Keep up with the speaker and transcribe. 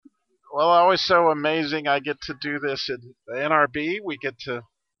Well, always so amazing. I get to do this in the NRB. We get to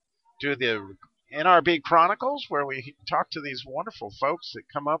do the NRB Chronicles, where we talk to these wonderful folks that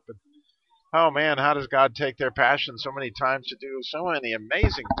come up and, oh man, how does God take their passion so many times to do so many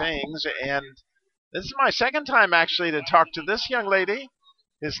amazing things? And this is my second time actually to talk to this young lady.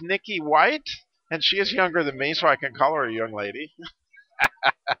 Is Nikki White, and she is younger than me, so I can call her a young lady.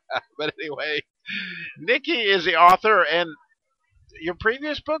 But anyway, Nikki is the author, and your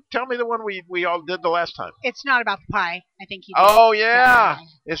previous book. Tell me the one we all did the last time. It's not about the pie. I think you did. Oh yeah,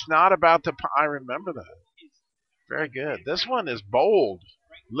 it's not about the. I remember that. Very good. This one is bold,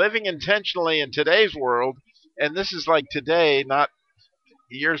 living intentionally in today's world, and this is like today, not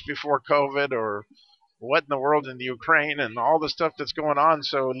years before COVID or what in the world in the Ukraine and all the stuff that's going on.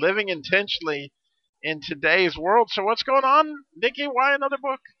 So living intentionally in today's world. So what's going on, Nikki? Why another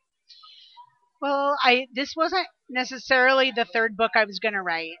book? Well, this wasn't necessarily the third book I was going to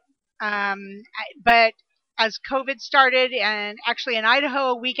write, but as COVID started, and actually in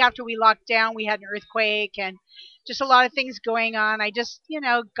Idaho, a week after we locked down, we had an earthquake and just a lot of things going on. I just,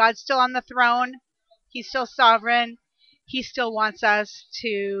 God's still on the throne. He's still sovereign. He still wants us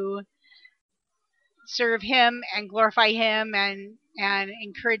to serve him and glorify him and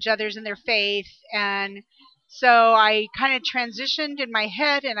encourage others in their faith. And so I kind of transitioned in my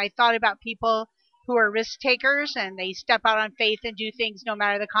head, and I thought about people who are risk takers and they step out on faith and do things no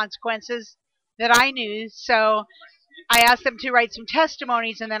matter the consequences that I knew. So I asked them to write some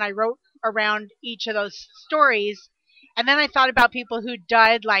testimonies, and then I wrote around each of those stories. And then I thought about people who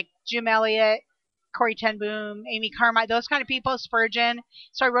died, like Jim Elliot, Corrie Ten Boom, Amy Carmichael, those kind of people, Spurgeon.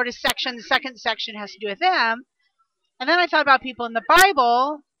 So I wrote a section. The second section has to do with them. And then I thought about people in the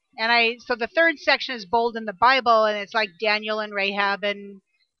Bible, and so the third section is bold in the Bible, and it's like Daniel and Rahab and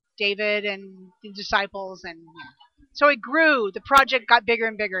David and the disciples, and so it grew. The project got bigger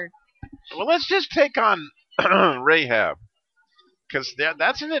and bigger. Well, let's just take on Rahab, because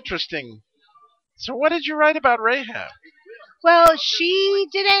that's an interesting. So, what did you write about Rahab? Well, she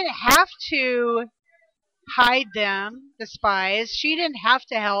didn't have to hide them, the spies. She didn't have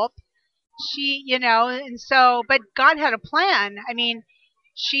to help. And so, but God had a plan. I mean,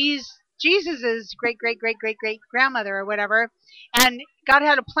 she's Jesus's great, great, great, great, great grandmother or whatever, and God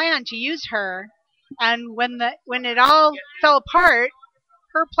had a plan to use her. And when it all fell apart,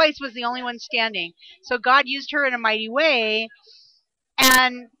 her place was the only one standing. So God used her in a mighty way,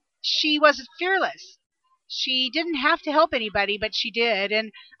 and she was fearless. She didn't have to help anybody, but she did.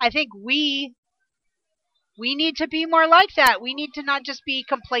 And I think we need to be more like that. We need to not just be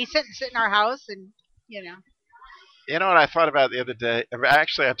complacent and sit in our house and. You know what I thought about the other day?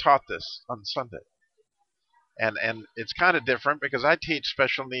 Actually, I taught this on Sunday, and it's kind of different because I teach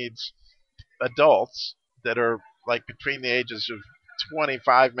special needs adults that are like between the ages of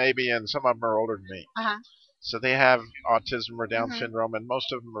 25 maybe, and some of them are older than me. Uh-huh. So they have autism or Down syndrome, and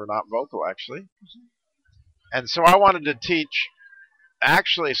most of them are not vocal actually. And so I wanted to teach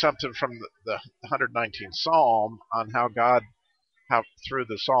actually something from the 119th Psalm on how God, through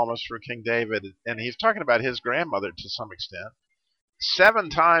the psalmist, through King David, and he's talking about his grandmother to some extent. 7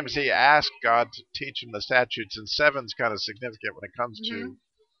 times he asked God to teach him the statutes, and 7's kind of significant when it comes to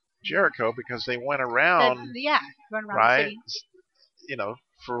Jericho, because they went around, going around right, the city.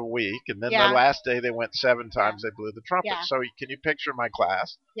 For a week, and then the last day they went 7 times. They blew the trumpet. Yeah. So can you picture my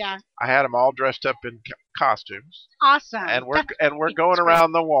class? Yeah. I had them all dressed up in costumes. Awesome. And we're going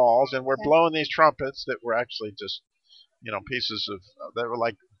around the walls, and we're blowing these trumpets that were actually just pieces of that were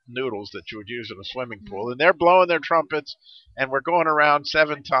like noodles that you would use in a swimming pool, and they're blowing their trumpets, and we're going around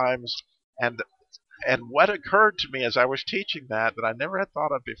 7 times. And what occurred to me as I was teaching that I never had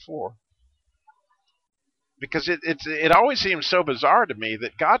thought of before, because it always seems so bizarre to me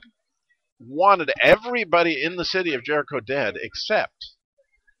that God wanted everybody in the city of Jericho dead except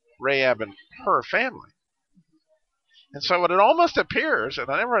Rahab and her family. And so what it almost appears, and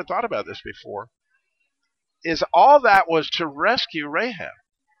I never had thought about this before, is all that was to rescue Rahab,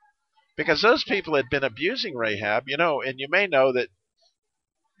 because those people had been abusing Rahab, and you may know that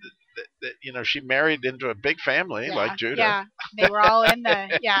she married into a big family like Judah. Yeah, they were all in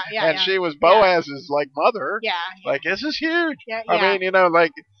the and she was Boaz's like mother. Yeah. Like, this is huge. Yeah. I mean,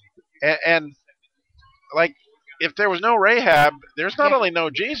 and like, if there was no Rahab, there's not only no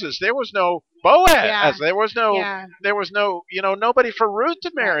Jesus, there was no Boaz. Yeah. There was no nobody for Ruth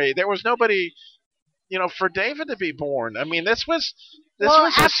to marry. There was nobody for David to be born. I mean, this was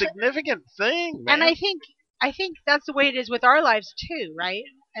a significant thing, man. And I think that's the way it is with our lives too, right?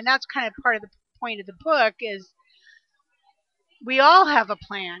 And that's kind of part of the point of the book is we all have a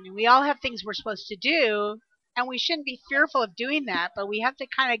plan, and we all have things we're supposed to do, and we shouldn't be fearful of doing that, but we have to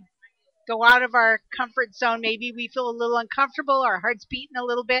kind of go out of our comfort zone. Maybe we feel a little uncomfortable, our heart's beating a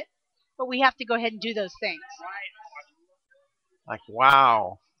little bit, but we have to go ahead and do those things. Like,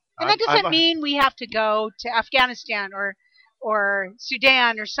 wow. And that doesn't mean we have to go to Afghanistan or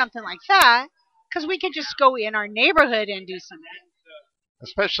Sudan or something like that, because we could just go in our neighborhood and do something.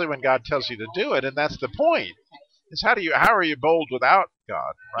 Especially when God tells you to do it, and that's the point. Is how are you bold without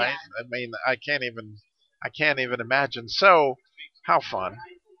God, right? Yeah. I mean, I can't even imagine. So, how fun.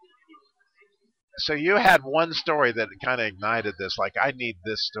 So you had one story that kind of ignited this, like, I need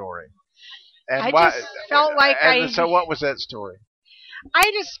this story. And I just felt like so what was that story?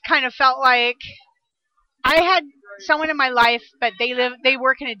 I just kind of felt like I had someone in my life, but they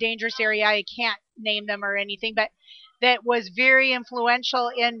work in a dangerous area. I can't name them or anything, but that was very influential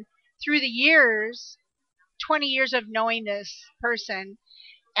in through the years, 20 years of knowing this person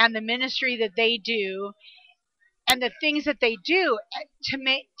and the ministry that they do and the things that they do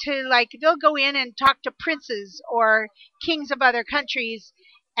they'll go in and talk to princes or kings of other countries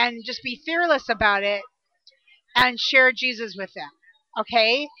and just be fearless about it and share Jesus with them.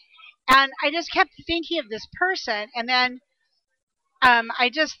 Okay? And I just kept thinking of this person, and then I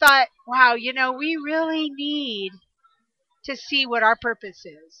just thought, wow, we really need to see what our purpose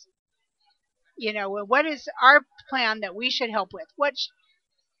is. What is our plan that we should help with? What,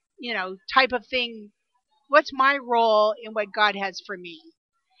 type of thing, what's my role in what God has for me?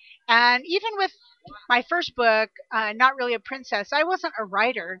 And even with my first book, Not Really a Princess, I wasn't a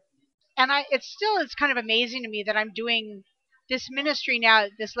writer. And it's kind of amazing to me that I'm doing this ministry now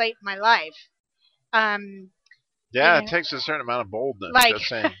this late in my life. It takes a certain amount of boldness. Just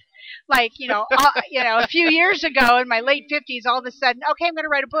saying. A few years ago in my late 50s, all of a sudden, okay, I'm going to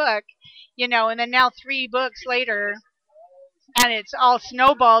write a book, and then now 3 books later, and it's all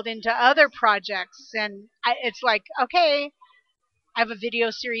snowballed into other projects. And it's like, okay, I have a video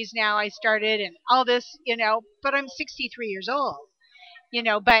series now I started and all this, but I'm 63 years old,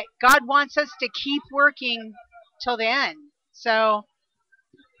 but God wants us to keep working till the end. So.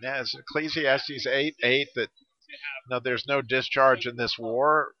 Yeah, it's Ecclesiastes 8:8 that there's no discharge in this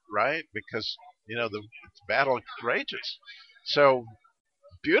war, right? Because, the battle rages. So,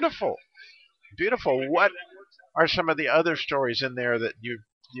 beautiful. Beautiful. What are some of the other stories in there that you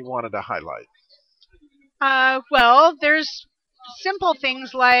wanted to highlight? Well, there's simple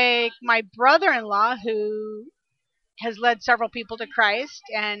things like my brother-in-law who has led several people to Christ,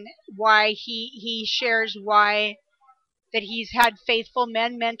 and why he shares why that he's had faithful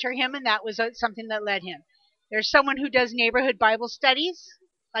men mentor him, and that was something that led him. There's someone who does neighborhood Bible studies,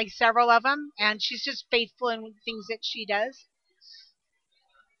 like several of them, and she's just faithful in things that she does.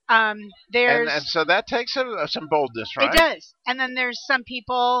 And so that takes some boldness, right? It does. And then there's some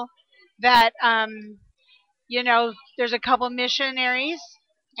people that, there's a couple missionaries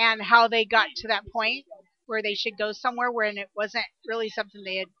and how they got to that point where they should go somewhere when it wasn't really something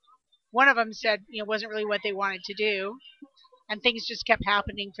they had. One of them said, wasn't really what they wanted to do. And things just kept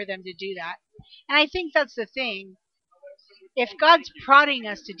happening for them to do that. And I think that's the thing. If God's prodding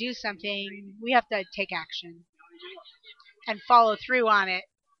us to do something, we have to take action and follow through on it.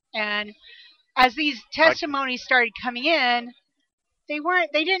 And as these testimonies started coming in, they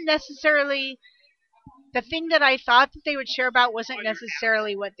didn't necessarily, the thing that I thought that they would share about wasn't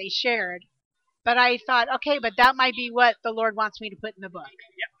necessarily what they shared. But I thought, okay, but that might be what the Lord wants me to put in the book.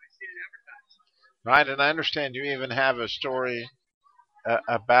 Right, and I understand you even have a story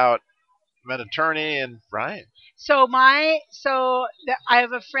about an attorney, and right. So I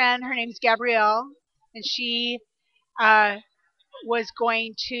have a friend. Her name's Gabrielle, and she was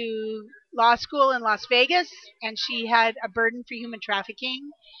going to law school in Las Vegas, and she had a burden for human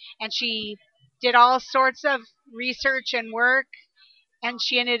trafficking, and she did all sorts of research and work, and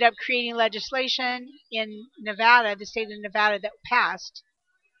she ended up creating legislation in Nevada, the state of Nevada, that passed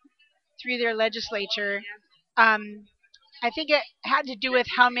through their legislature. I think it had to do with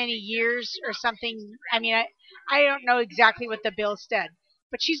how many years or something. I mean, I don't know exactly what the bill said,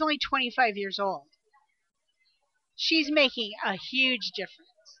 but she's only 25 years old. She's making a huge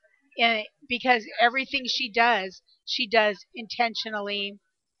difference because everything she does intentionally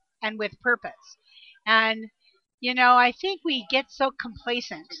and with purpose. And, I think we get so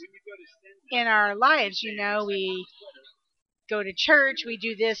complacent in our lives. We go to church, we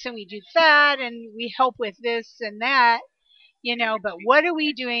do this and we do that, and we help with this and that. But what are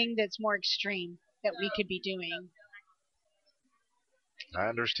we doing that's more extreme that we could be doing? I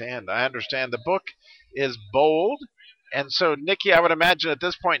understand. The book is bold. And so, Nikki, I would imagine at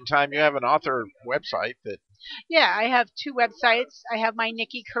this point in time you have an author website that... Yeah, I have 2 websites. I have my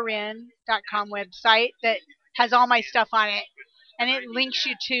NikkiCorinne.com website that has all my stuff on it. and it links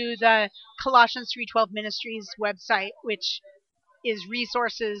you to the Colossians 3:12 Ministries website, which is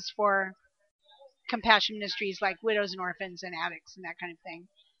resources for compassion ministries like widows and orphans and addicts and that kind of thing.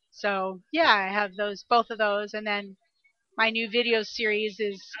 So yeah, I have those, both of those, and then my new video series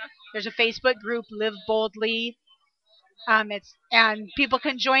is there's a Facebook group, Live Boldly. It's and people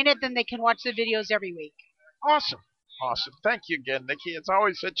can join it, then they can watch the videos every week. Awesome. Awesome. Thank you again, Nikki. It's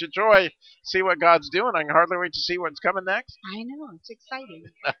always such a joy to see what God's doing. I can hardly wait to see what's coming next. I know, it's exciting.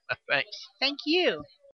 Thanks. Thank you.